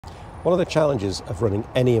One of the challenges of running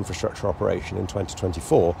any infrastructure operation in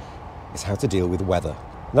 2024 is how to deal with weather.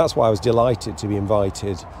 And that's why I was delighted to be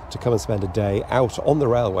invited to come and spend a day out on the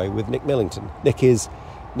railway with Nick Millington. Nick is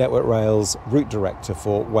Network Rail's route director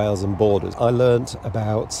for Wales and Borders. I learnt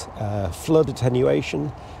about flood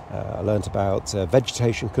attenuation, I learnt about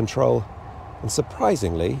vegetation control, and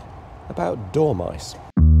surprisingly, about dormice.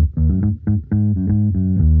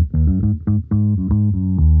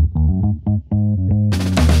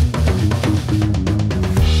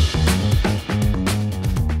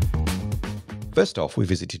 First off, we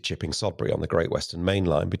visited Chipping Sodbury on the Great Western Main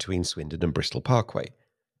Line between Swindon and Bristol Parkway.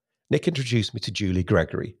 Nick introduced me to Julie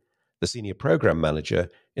Gregory, the Senior Programme Manager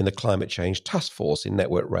in the Climate Change Task Force in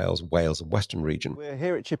Network Rail's Wales and Western region. We're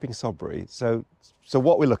here at Chipping Sodbury, so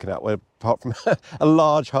what we're looking at, apart from a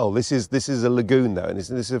large hole, this is a lagoon though, and this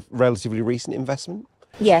is a relatively recent investment?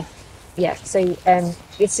 Yeah. So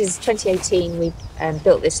this is 2018, we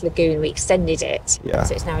built this lagoon, we extended it,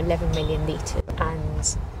 so it's now 11 million litres,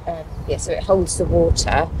 and so it holds the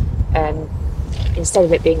water instead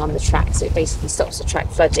of it being on the track, so it basically stops the track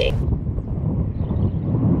flooding.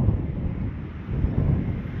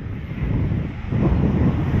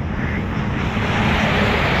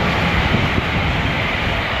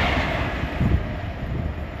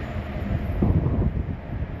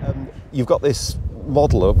 You've got this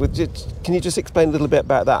model of, can you just explain a little bit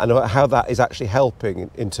about that and how that is actually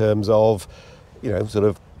helping in terms of, sort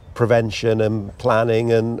of prevention and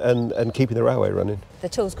planning and keeping the railway running? The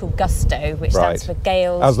tool's called Gusto, which stands for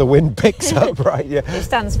gales. As the wind picks up, right, yeah. It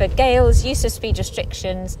stands for gales, use of speed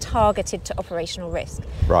restrictions, targeted to operational risk.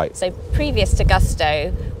 Right. So previous to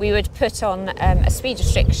Gusto, we would put on a speed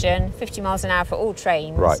restriction, 50 miles an hour for all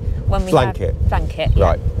trains. Right. When we Flank it. Yeah,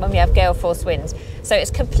 right. When we have gale force winds. So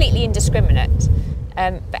it's completely indiscriminate.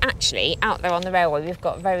 But actually, out there on the railway, we've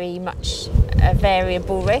got very much a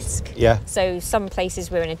variable risk. Yeah. So some places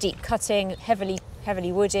we're in a deep cutting, heavily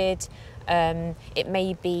wooded. It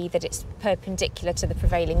may be that it's perpendicular to the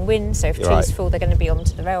prevailing wind, so if trees fall, they're going to be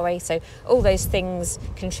onto the railway. So all those things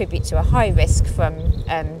contribute to a high risk from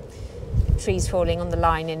trees falling on the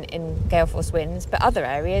line in gale force winds. But other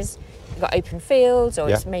areas, you've got open fields,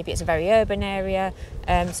 or maybe it's a very urban area,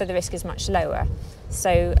 so the risk is much lower.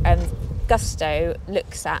 So Gusto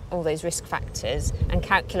looks at all those risk factors and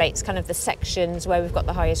calculates kind of the sections where we've got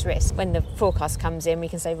the highest risk. When the forecast comes in, we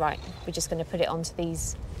can say, right, we're just going to put it onto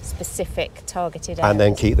these specific targeted areas. And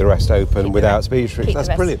then keep the rest open without speed restrictions.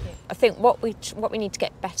 That's brilliant. I think what we need to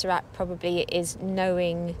get better at probably is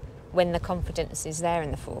knowing when the confidence is there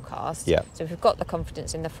in the forecast. Yeah. So if we've got the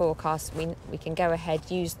confidence in the forecast, we can go ahead,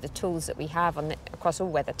 use the tools that we have across all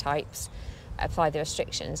weather types, apply the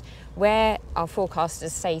restrictions. Where our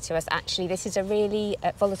forecasters say to us, actually, this is a really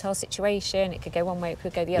volatile situation, it could go one way, it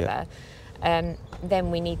could go the other,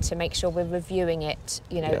 then we need to make sure we're reviewing it,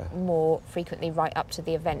 more frequently right up to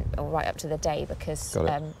the event or right up to the day, because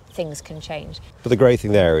things can change. But the great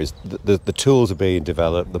thing there is the tools are being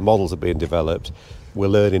developed, the models are being developed, we're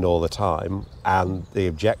learning all the time, and the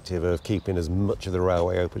objective of keeping as much of the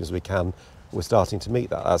railway open as we can, we're starting to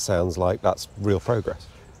meet that. That sounds like that's real progress.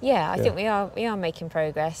 Yeah, I think we are making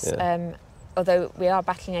progress. Yeah. Although we are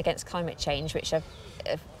battling against climate change, which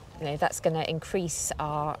that's going to increase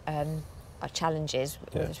our challenges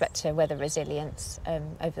with respect to weather resilience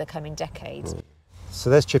over the coming decades. So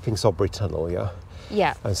there's Chipping Sodbury Tunnel, yeah.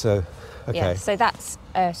 Yeah. And so, okay. Yeah. So that's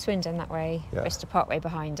Swindon that way, Bristol Parkway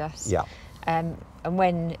behind us. Yeah. And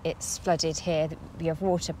when it's flooded here, we have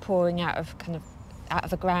water pouring out of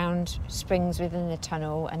the ground, springs within the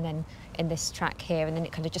tunnel, and then in this track here, and then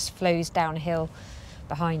it kind of just flows downhill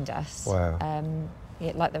behind us. Wow.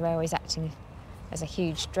 Like the railway's acting as a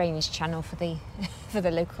huge drainage channel for the for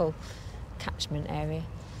the local catchment area.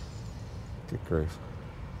 Good grief.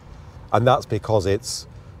 And that's because it's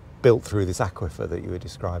built through this aquifer that you were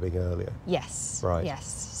describing earlier. Yes. Right. Yes.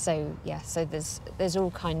 So So there's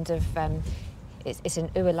all kind of it's an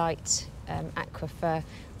oolite aquifer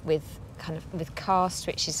with karst,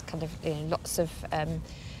 which is kind of lots of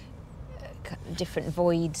different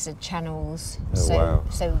voids and channels.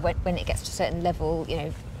 So when it gets to a certain level,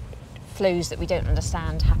 flows that we don't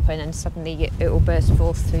understand happen, and suddenly it will burst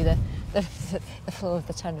forth through the floor of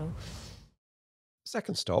the tunnel.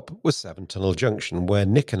 Second stop was Severn Tunnel Junction, where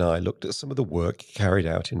Nick and I looked at some of the work carried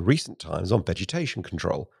out in recent times on vegetation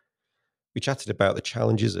control. We chatted about the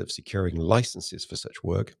challenges of securing licences for such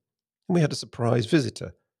work, and we had a surprise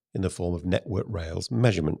visitor in the form of Network Rail's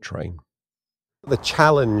measurement train. The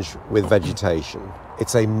challenge with vegetation,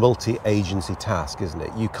 it's a multi-agency task, isn't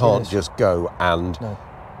it? You can't just go and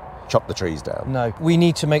chop the trees down. No, we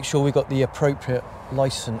need to make sure we've got the appropriate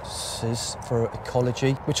licences for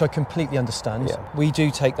ecology, which I completely understand. Yeah. We do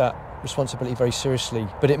take that responsibility very seriously,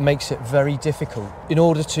 but it makes it very difficult. In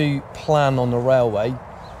order to plan on the railway,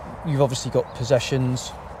 you've obviously got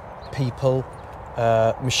possessions, people,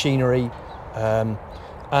 machinery,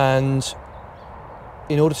 and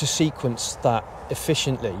in order to sequence that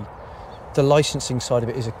efficiently, the licensing side of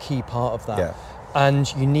it is a key part of that. Yeah.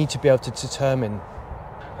 And you need to be able to determine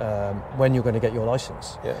when you're going to get your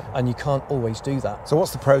license, and you can't always do that. So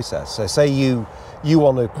what's the process? So say you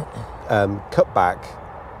want to cut back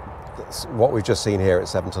what we've just seen here at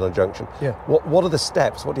Seven Tunnel Junction. Yeah. What are the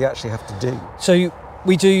steps? What do you actually have to do? So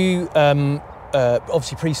we do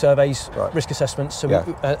obviously pre-surveys, Right. risk assessments, so Yeah.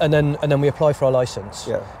 and then we apply for our license,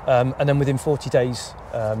 Yeah. and then within 40 days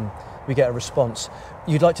we get a response.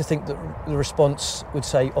 You'd like to think that the response would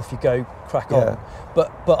say, off you go, crack Yeah. on.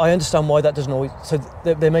 But I understand why that doesn't always. So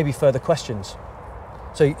there may be further questions.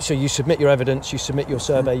 So you submit your evidence, you submit your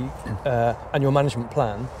survey and your management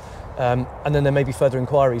plan, and then there may be further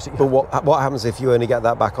inquiries. That you But what happens if you only get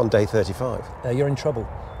that back on day 35? you're in trouble.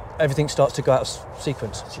 Everything starts to go out of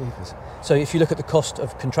sequence. Jeepers. So if you look at the cost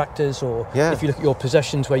of contractors, or Yeah. if you look at your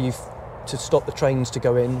possessions where you've to stop the trains to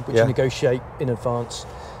go in, which Yeah. you negotiate in advance,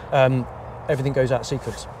 everything goes out of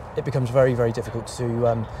sequence. It becomes very, very difficult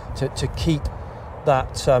to keep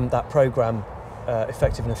that programme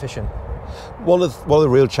effective and efficient. One of the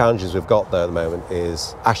real challenges we've got there at the moment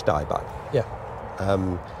is ash dieback. Yeah.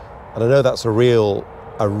 And I know that's a real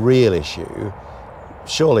issue.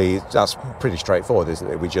 Surely that's pretty straightforward, isn't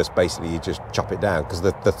it? You just chop it down because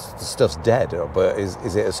the stuff's dead. But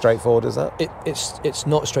is it as straightforward as that? It's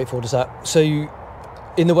not as straightforward as that. So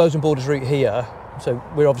in the Wales and Borders route here, so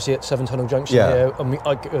we're obviously at Seven Tunnel Junction here, and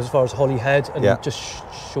I go as far as Holyhead and just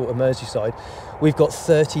short of Merseyside. We've got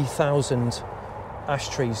 30,000 ash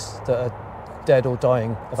trees that are dead or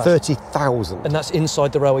dying of ash. 30,000? And that's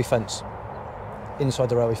inside the railway fence. Inside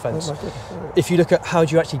the railway fence. Oh my goodness. If you look at how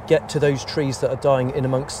do you actually get to those trees that are dying in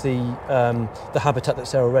amongst the habitat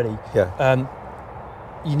that's there already,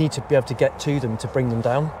 you need to be able to get to them to bring them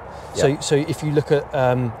down. Yeah. So if you look at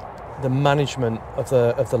the management of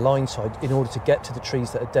the Lineside, in order to get to the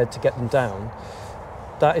trees that are dead, to get them down,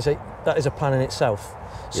 that is a plan in itself.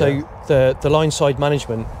 So the Lineside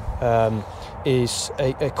management is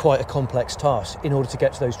quite a complex task in order to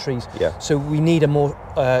get to those trees. Yeah. So we need a more,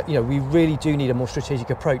 we really do need a more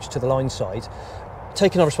strategic approach to the Lineside,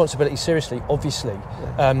 taking our responsibility seriously, obviously,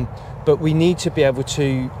 but we need to be able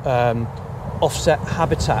to offset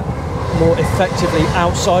habitat more effectively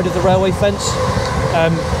outside of the railway fence.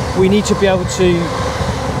 We need to be able to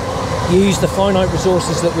use the finite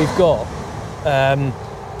resources that we've got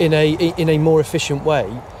in a more efficient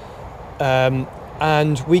way.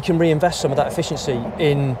 And we can reinvest some of that efficiency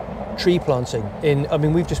in tree planting.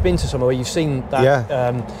 We've just been to somewhere where you've seen that.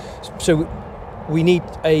 Yeah. So we need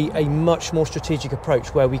a much more strategic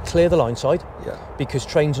approach where we clear the Lineside, because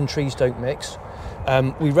trains and trees don't mix.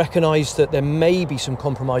 We recognise that there may be some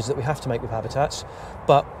compromises that we have to make with habitats,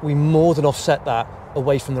 but we more than offset that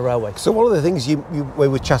away from the railway. So one of the things we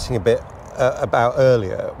were chatting a bit about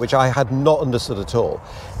earlier, which I had not understood at all,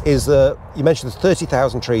 is that you mentioned there's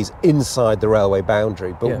 30,000 trees inside the railway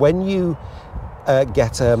boundary, but when you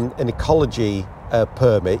get an ecology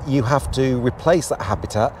permit, you have to replace that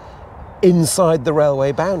habitat inside the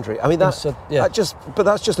railway boundary. I mean, that's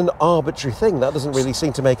just an arbitrary thing. That doesn't really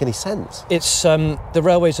seem to make any sense. It's the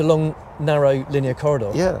railway's a long, narrow linear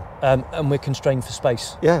corridor, and we're constrained for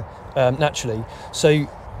space, naturally. So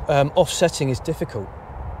offsetting is difficult.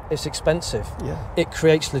 It's expensive. It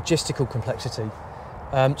creates logistical complexity.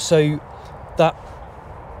 So that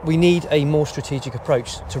we need a more strategic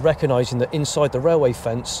approach to recognising that inside the railway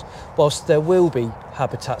fence, whilst there will be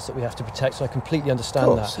habitats that we have to protect, and I completely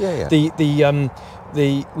understand that.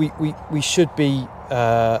 We should be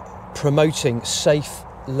promoting safe,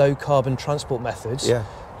 low carbon transport methods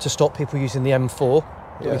to stop people using the M4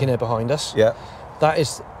 that we can hear behind us. That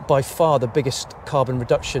is by far the biggest carbon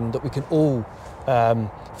reduction that we can all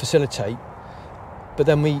facilitate, but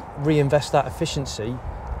then we reinvest that efficiency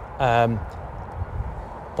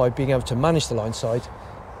by being able to manage the Lineside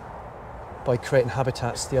by creating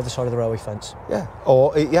habitats the other side of the railway fence.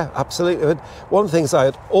 Absolutely. And one of the things I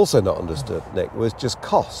had also not understood, Nick, was just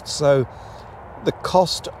cost. So the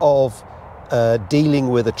cost of dealing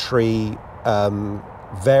with a tree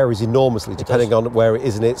varies enormously depending on where it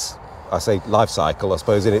is in its, I say life cycle, I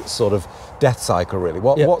suppose, in its sort of death cycle, really.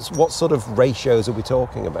 What sort of ratios are we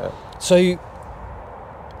talking about? So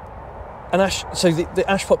the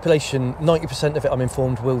ash population, 90% of it, I'm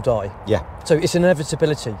informed, will die. So it's an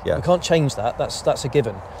inevitability. We can't change that. That's a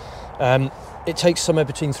given. It takes somewhere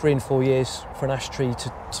between 3 and 4 years for an ash tree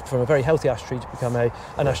from a very healthy ash tree to become an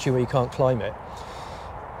ash tree where you can't climb it.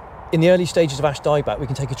 In the early stages of ash dieback, we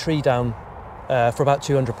can take a tree down for about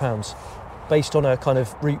 £200 based on a kind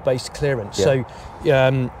of route-based clearance. Yeah. So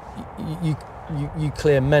you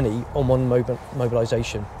clear many on one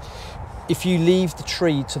mobilisation. If you leave the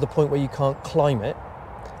tree to the point where you can't climb it,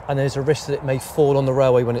 and there's a risk that it may fall on the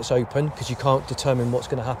railway when it's open because you can't determine what's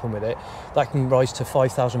going to happen with it, that can rise to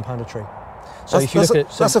 £5,000 a tree. So if you look at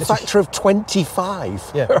that's a factor of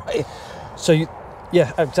 25. Yeah. Right. So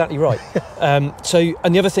yeah, exactly right. And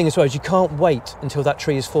the other thing as well is you can't wait until that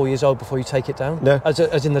tree is 4 years old before you take it down. No. As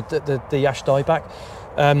in the ash dieback,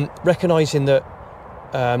 recognising that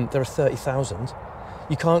there are 30,000.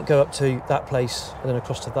 You can't go up to that place and then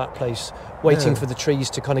across to that place, waiting for the trees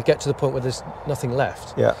to kind of get to the point where there's nothing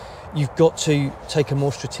left. Yeah. You've got to take a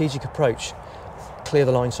more strategic approach, clear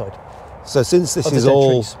the line side. So since this is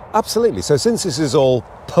all... Absolutely. So since this is all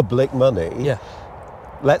public money,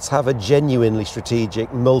 let's have a genuinely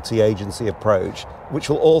strategic, multi-agency approach, which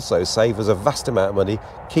will also save us a vast amount of money,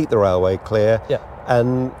 keep the railway clear,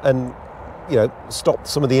 and you know, stop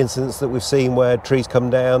some of the incidents that we've seen where trees come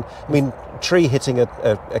down. I mean, tree hitting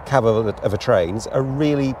a cab of a train's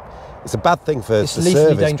it's a bad thing for the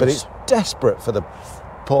service, dangerous. But it's desperate for the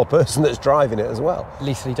poor person that's driving it as well.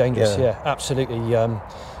 Lethally dangerous, absolutely.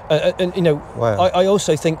 And you know, I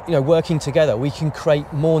also think, you know, working together, we can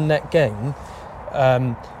create more net gain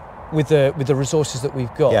with the resources that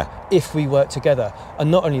we've got if we work together.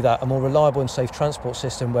 And not only that, a more reliable and safe transport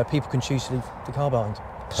system where people can choose to leave the car behind.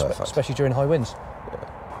 Especially during high winds.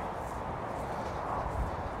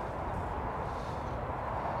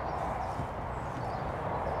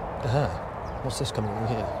 What's this coming in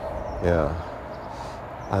here? Yeah.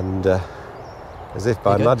 And as if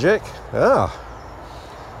by magic, the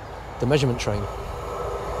measurement train.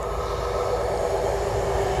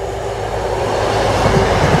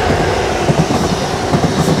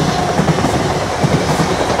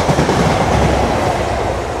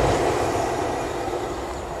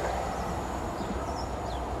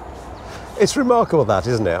 It's remarkable that,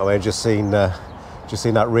 isn't it? I mean, I've just seen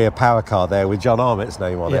that rear power car there with John Armitt's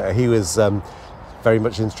name on it. He was very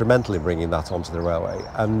much instrumental in bringing that onto the railway.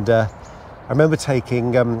 And I remember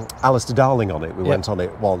taking Alistair Darling on it. We went on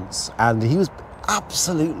it once, and he was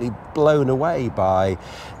absolutely blown away by,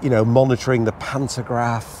 you know, monitoring the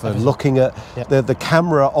pantograph and looking at the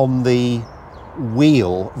camera on the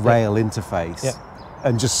wheel rail interface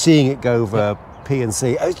and just seeing it go over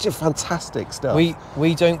P&C. It's just fantastic stuff.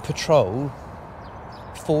 We don't patrol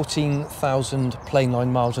 14,000 plain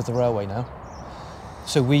line miles of the railway now.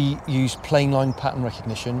 So we use plain line pattern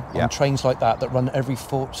recognition on trains like that run every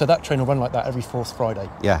so that train will run like that every 4th Friday.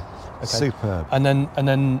 Yeah. Okay. Superb. And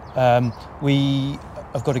then we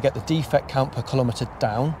have got to get the defect count per kilometre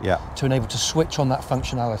down to enable to switch on that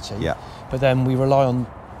functionality. Yeah. But then we rely on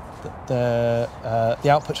the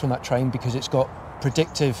outputs from that train because it's got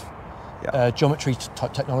predictive geometry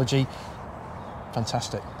type technology.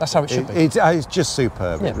 Fantastic. That's how it should be. It's just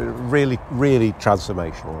superb. Yeah. Really, really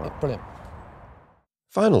transformational. Right? Brilliant.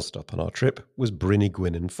 Final stop on our trip was Bryn y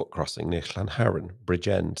Gwynn foot crossing near Llanharan,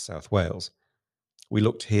 Bridgend, South Wales. We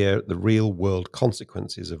looked here at the real-world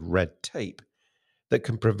consequences of red tape that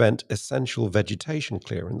can prevent essential vegetation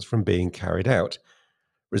clearance from being carried out,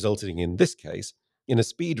 resulting in this case in a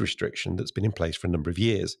speed restriction that's been in place for a number of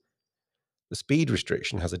years. The speed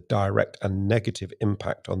restriction has a direct and negative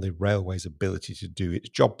impact on the railway's ability to do its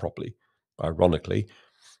job properly. Ironically,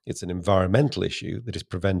 it's an environmental issue that is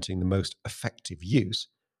preventing the most effective use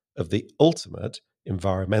of the ultimate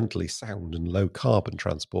environmentally sound and low carbon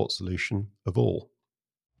transport solution of all.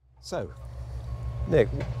 So, Nick,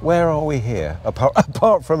 where are we here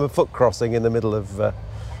apart from a foot crossing in the middle of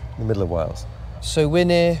Wales? So we're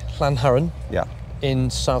near Llanharan, in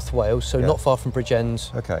South Wales, so not far from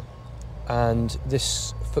Bridgend. Okay. And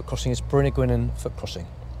this foot crossing is Bryn y Gwynn foot crossing.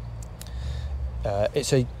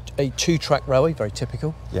 It's a 2-track railway, very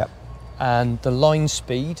typical. Yep. And the line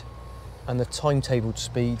speed and the timetabled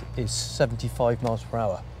speed is 75 miles per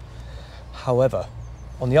hour. However,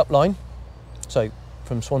 on the up line, so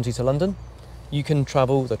from Swansea to London, the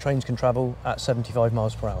trains can travel at 75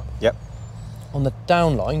 miles per hour. Yep. On the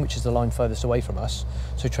down line, which is the line furthest away from us,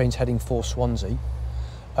 so trains heading for Swansea,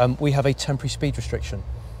 we have a temporary speed restriction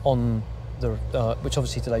which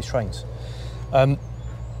obviously delays trains.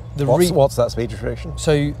 What's that speed restriction?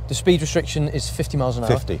 So the speed restriction is 50 miles an hour.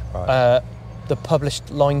 50, right. The published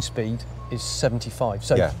line speed is 75.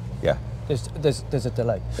 So there's a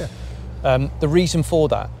delay. Yeah. The reason for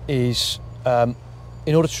that is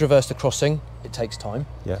in order to traverse the crossing, it takes time.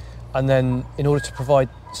 Yeah. And then in order to provide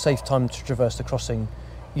safe time to traverse the crossing,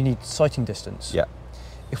 you need sighting distance. Yeah.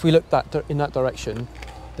 If we look in that direction,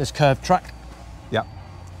 there's curved track. Yeah.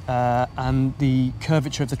 And the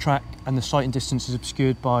curvature of the track and the sighting distance is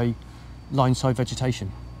obscured by Lineside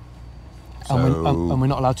vegetation. So, and we're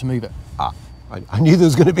not allowed to move it. I knew there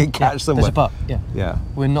was going to be a catch somewhere. There's a but, yeah. Yeah.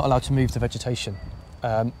 We're not allowed to move the vegetation.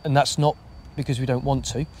 And that's not because we don't want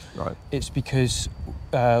to. Right. It's because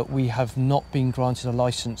we have not been granted a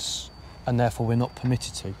licence and therefore we're not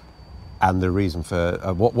permitted to. And the reason for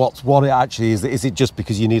what it actually is it just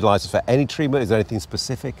because you need a licence for any treatment? Is there anything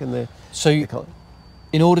specific in the? So,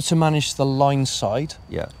 in order to manage the Lineside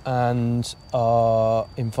and our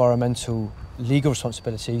environmental legal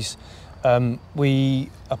responsibilities,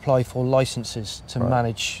 we apply for licences to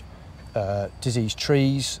manage diseased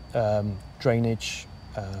trees, drainage,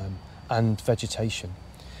 and vegetation.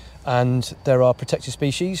 And there are protected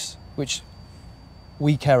species which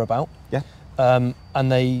we care about. Yeah.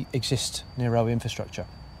 And they exist near railway infrastructure.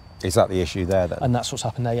 Is that the issue there then? And that's what's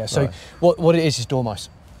happened there, yeah. So what it is dormice.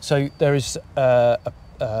 So there is,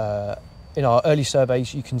 in our early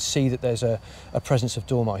surveys, you can see that there's a presence of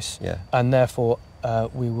dormice. Yeah. And therefore,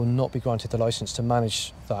 we will not be granted the licence to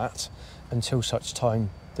manage that until such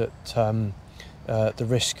time that the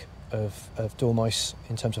risk of dormice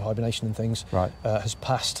in terms of hibernation and things has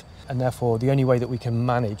passed. And therefore, the only way that we can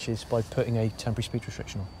manage is by putting a temporary speed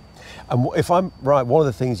restriction on. And if I'm right, one of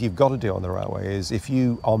the things you've got to do on the railway is if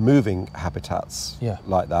you are moving habitats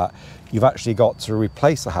like that, you've actually got to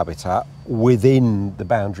replace the habitat within the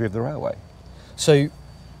boundary of the railway. So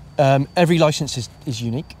every licence is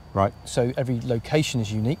unique. Right. So every location is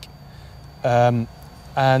unique. And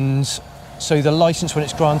so the licence, when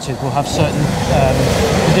it's granted, will have certain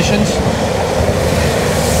conditions.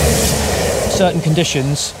 Certain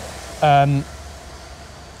conditions.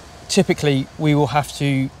 Typically, we will have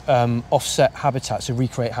to offset habitat, so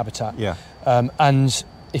recreate habitat. Yeah. And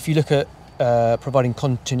if you look at providing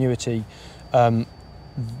continuity,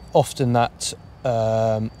 often that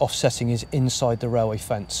offsetting is inside the railway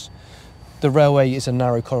fence. The railway is a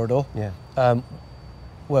narrow corridor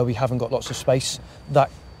where we haven't got lots of space. That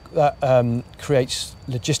creates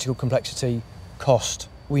logistical complexity, cost.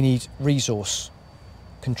 We need resource,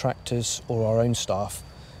 contractors or our own staff.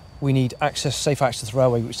 We need safe access to the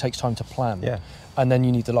railway, which takes time to plan. Yeah. And then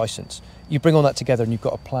you need the licence. You bring all that together and you've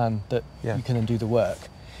got a plan that you can then do the work.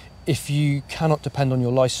 If you cannot depend on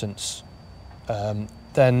your licence,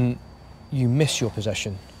 then you miss your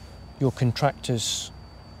possession. Your contractors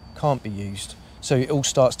can't be used. So it all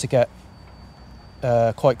starts to get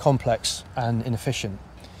quite complex and inefficient.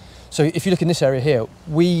 So if you look in this area here,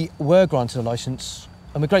 we were granted a licence,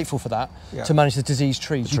 and we're grateful for that, to manage the diseased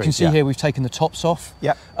trees. You can see here we've taken the tops off,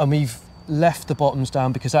 and we've left the bottoms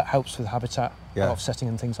down because that helps with habitat offsetting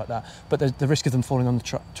and things like that. But the risk of them falling on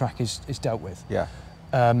the track is dealt with. Yeah.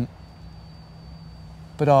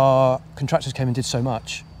 But our contractors came and did so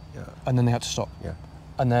much, and then they had to stop. Yeah.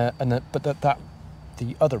 But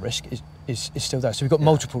the other risk is still there. So we've got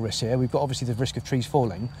multiple risks here. We've got obviously the risk of trees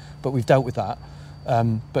falling, but we've dealt with that.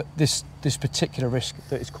 But this particular risk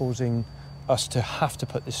that is causing us to have to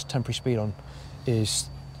put this temporary speed on is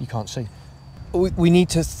you can't see. We need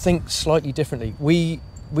to think slightly differently. We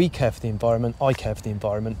care for the environment. I care for the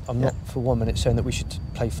environment. I'm not for 1 minute saying that we should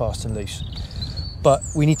play fast and loose, but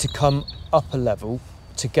we need to come up a level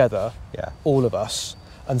together, all of us,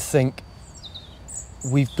 and think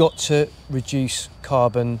we've got to reduce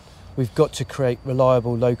carbon. We've got to create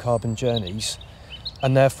reliable low carbon journeys.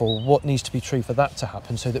 And therefore, what needs to be true for that to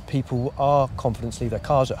happen so that people are confident to leave their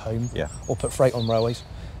cars at home or put freight on railways?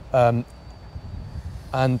 And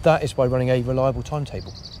that is by running a reliable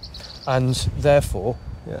timetable. And therefore,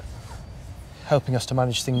 helping us to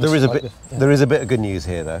manage things. There is a bit of good news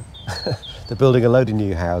here, though. They're building a load of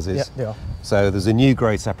new houses. Yeah, they are. So there's a new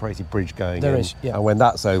grade separated bridge going in. There is, yeah. And when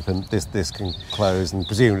that's open, this can close, and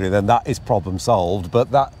presumably then that is problem solved.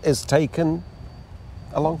 But that is taken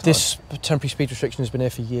a long time. This temporary speed restriction has been here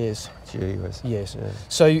for years. Years. Yeah.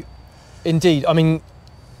 So, indeed, I mean,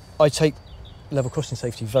 I take level crossing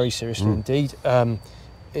safety very seriously indeed.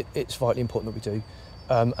 It's vitally important that we do.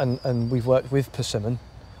 And we've worked with Persimmon,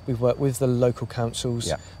 we've worked with the local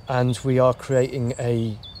councils, and we are creating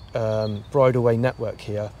a bridleway network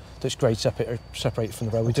here that's grade separated from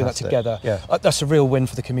the rail. We're doing that together. Yeah. That's a real win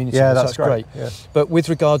for the community. Yeah, that's great. Yeah. But with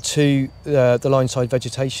regard to the Lineside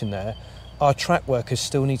vegetation there, our track workers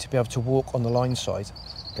still need to be able to walk on the Lineside.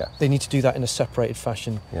 Yeah. They need to do that in a separated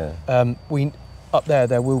fashion. Yeah. Up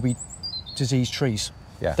there will be diseased trees.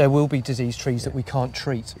 There will be diseased trees that we can't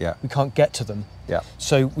treat. We can't get to them.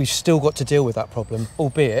 So we've still got to deal with that problem,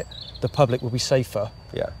 albeit the public will be safer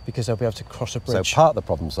because they'll be able to cross a bridge. So part of the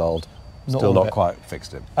problem solved, still not quite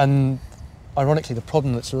fixed it. And ironically, the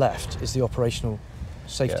problem that's left is the operational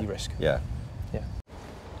safety risk.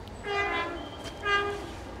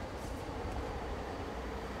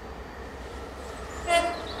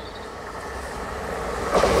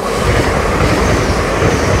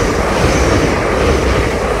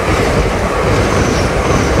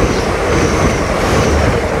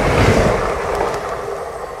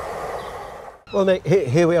 Well, Nick,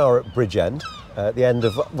 here we are at Bridgend, at the end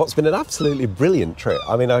of what's been an absolutely brilliant trip.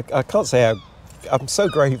 I mean, I can't say I'm so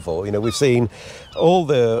grateful. You know, we've seen all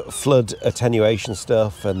the flood attenuation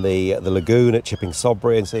stuff and the lagoon at Chipping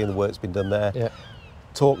Sodbury and seeing the work's been done there.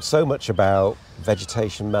 Talked so much about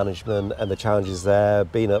vegetation management and the challenges there.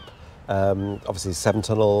 Been up, obviously, Severn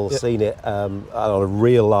Tunnel, seen it on a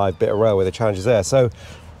real live bit of railway, the challenges there. So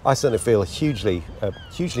I certainly feel hugely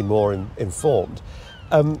more informed.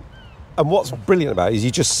 And what's brilliant about it is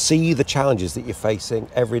you just see the challenges that you're facing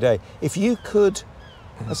every day. If you could,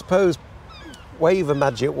 I suppose, wave a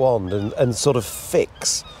magic wand and sort of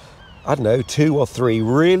fix, I don't know, 2 or 3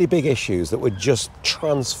 really big issues that would just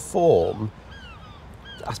transform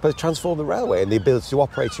the railway and the ability to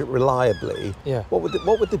operate it reliably, what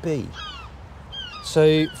would they be?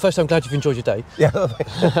 So, first, I'm glad you've enjoyed your day.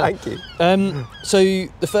 Thank you. So,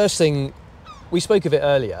 the first thing, we spoke of it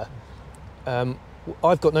earlier,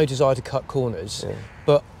 I've got no desire to cut corners,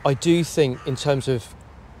 but I do think in terms of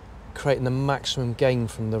creating the maximum gain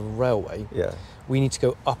from the railway, we need to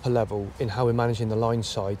go up a level in how we're managing the line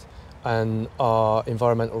side and our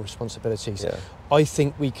environmental responsibilities. I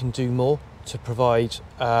think we can do more to provide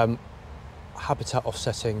habitat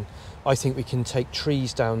offsetting. I think we can take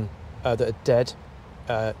trees down that are dead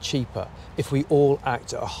cheaper if we all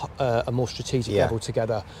act at a more strategic level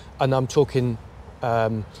together. And I'm talking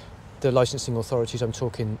the licensing authorities, I'm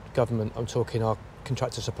talking government, I'm talking our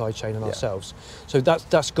contractor supply chain and ourselves. So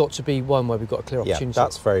that's got to be one where we've got a clear opportunity.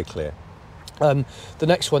 That's very clear. The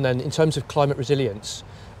next one then, in terms of climate resilience,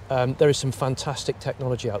 there is some fantastic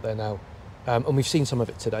technology out there now, and we've seen some of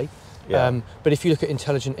it today. But if you look at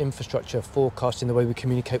intelligent infrastructure, forecasting, the way we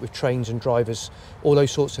communicate with trains and drivers, all those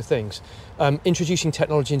sorts of things, introducing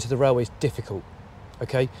technology into the railway is difficult,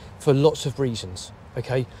 for lots of reasons,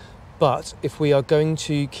 But if we are going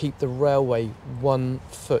to keep the railway 1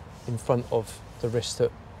 foot in front of the risks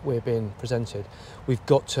that we're being presented, we've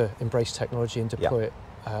got to embrace technology and deploy it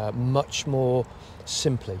much more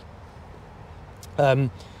simply. The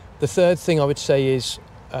third thing I would say is,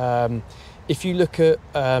 if you look at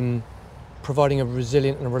providing a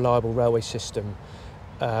resilient and reliable railway system,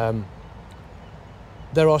 there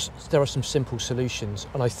are some simple solutions,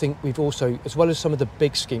 and I think we've also, as well as some of the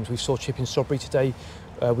big schemes, we saw Chipping Sodbury today.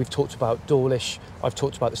 We've talked about Dormice, I've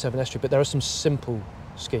talked about the Severn Estuary, but there are some simple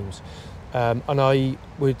schemes. And I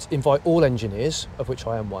would invite all engineers, of which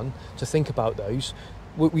I am one, to think about those.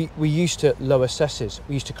 We used to lower cesses,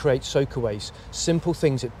 we used to create soakaways, simple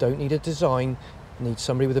things that don't need a design, need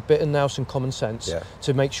somebody with a bit of nous and common sense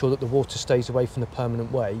to make sure that the water stays away from the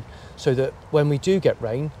permanent way, so that when we do get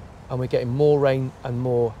rain, and we're getting more rain and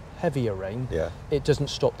more heavier rain, it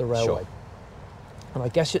doesn't stop the railway. And I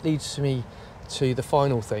guess it leads me to the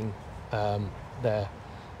final thing there.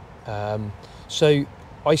 So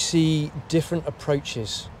I see different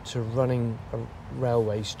approaches to running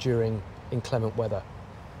railways during inclement weather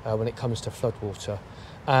when it comes to floodwater.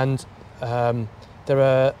 And there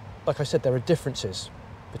are, like I said, there are differences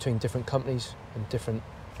between different companies and different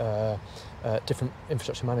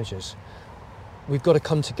infrastructure managers. We've got to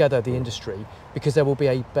come together, the industry, because there will be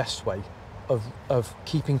a best way of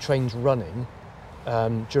keeping trains running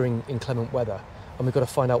during inclement weather, and we've got to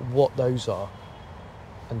find out what those are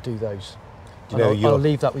and do those. I'll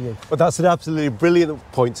leave that with you. Well, that's an absolutely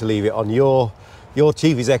brilliant point to leave it on. Your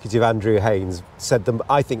chief executive, Andrew Haynes, said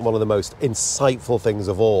I think one of the most insightful things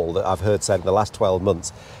of all that I've heard said in the last 12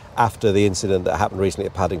 months after the incident that happened recently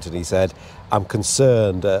at Paddington. He said, I'm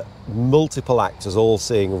concerned at multiple actors all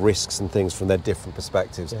seeing risks and things from their different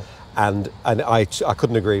perspectives. And I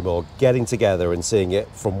couldn't agree more. Getting together and seeing it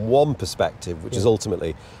from one perspective, which is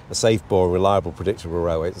ultimately a safe, boring, reliable, predictable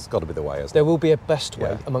railway, it's got to be the way, hasn't it? There will be a best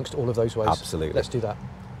way amongst all of those ways. Absolutely. Let's do that.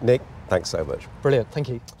 Nick, thanks so much. Brilliant, thank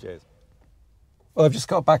you. Cheers. Well, I've just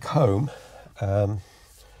got back home,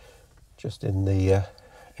 just in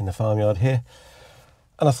the farmyard here,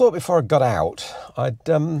 and I thought before I got out, I'd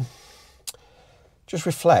just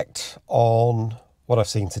reflect on what I've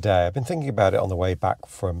seen today. I've been thinking about it on the way back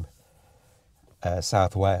from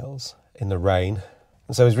South Wales in the rain.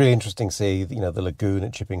 And so it was really interesting to see, you know, the lagoon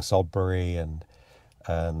at Chipping Sodbury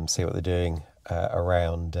and see what they're doing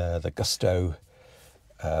around the Gusto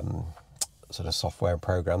sort of software and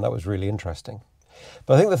program. That was really interesting.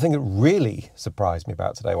 But I think the thing that really surprised me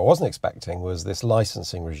about today, what I wasn't expecting, was this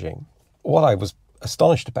licensing regime. What I was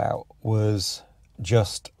astonished about was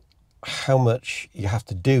just how much you have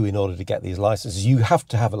to do in order to get these licenses. You have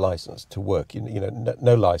to have a license to work. You know,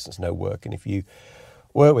 no license, no work. And if you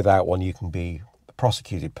work without one, you can be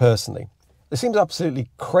prosecuted personally. It seems absolutely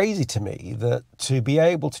crazy to me that to be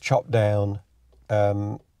able to chop down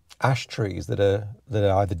ash trees that are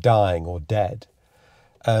either dying or dead,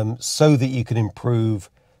 so that you can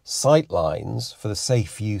improve sight lines for the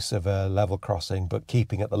safe use of a level crossing, but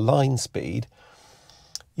keeping at the line speed,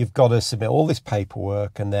 you've got to submit all this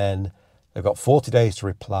paperwork, and then they've got 40 days to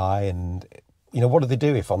reply. And, you know, what do they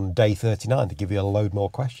do if on day 39 they give you a load more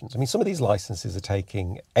questions? I mean, some of these licenses are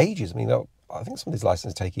taking ages. I mean, I think some of these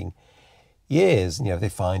licenses are taking years. You know, they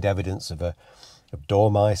find evidence of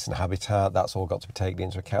dormice and habitat, that's all got to be taken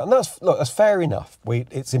into account. And that's fair enough.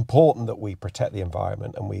 It's important that we protect the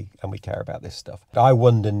environment and we care about this stuff. I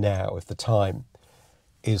wonder now if the time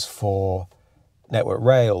is for Network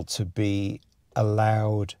Rail to be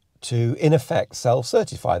allowed to, in effect,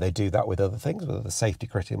 self-certify. They do that with other things, with other safety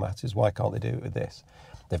critical matters. Why can't they do it with this?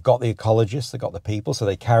 They've got the ecologists, they've got the people, so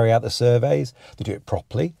they carry out the surveys, they do it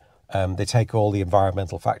properly. They take all the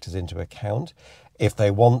environmental factors into account. If they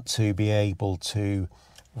want to be able to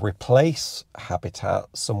replace habitat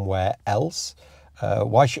somewhere else,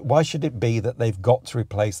 why should it be that they've got to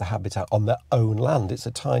replace the habitat on their own land? It's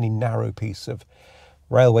a tiny, narrow piece of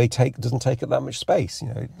railway, doesn't take up that much space. You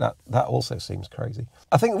know, that also seems crazy.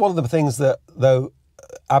 I think one of the things that, though,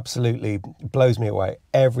 absolutely blows me away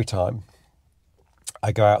every time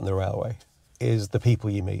I go out on the railway is the people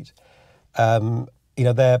you meet. You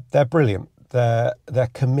know, they're brilliant. They're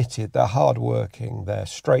committed, they're hardworking, they're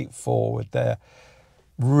straightforward, they're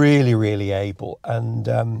really, really able. And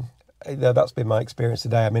that's been my experience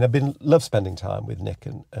today. I mean, love spending time with Nick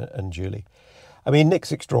and Julie. I mean,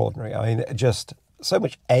 Nick's extraordinary. I mean, just so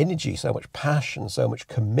much energy, so much passion, so much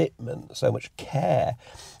commitment, so much care.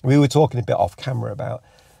 We were talking a bit off camera about,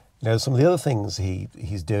 you know, some of the other things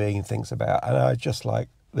he's doing and thinks about. And I just like,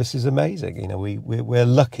 this is amazing. You know, we're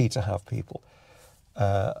lucky to have people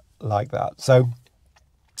like that. So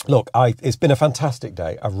look, it's been a fantastic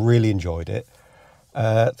day. I've really enjoyed it.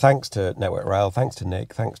 Thanks to Network Rail, thanks to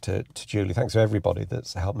Nick, thanks to Julie, thanks to everybody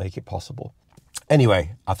that's helped make it possible.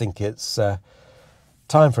 Anyway, I think it's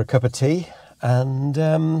time for a cup of tea,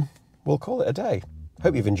 and we'll call it a day.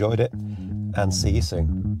 Hope you've enjoyed it, and see you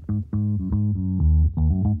soon.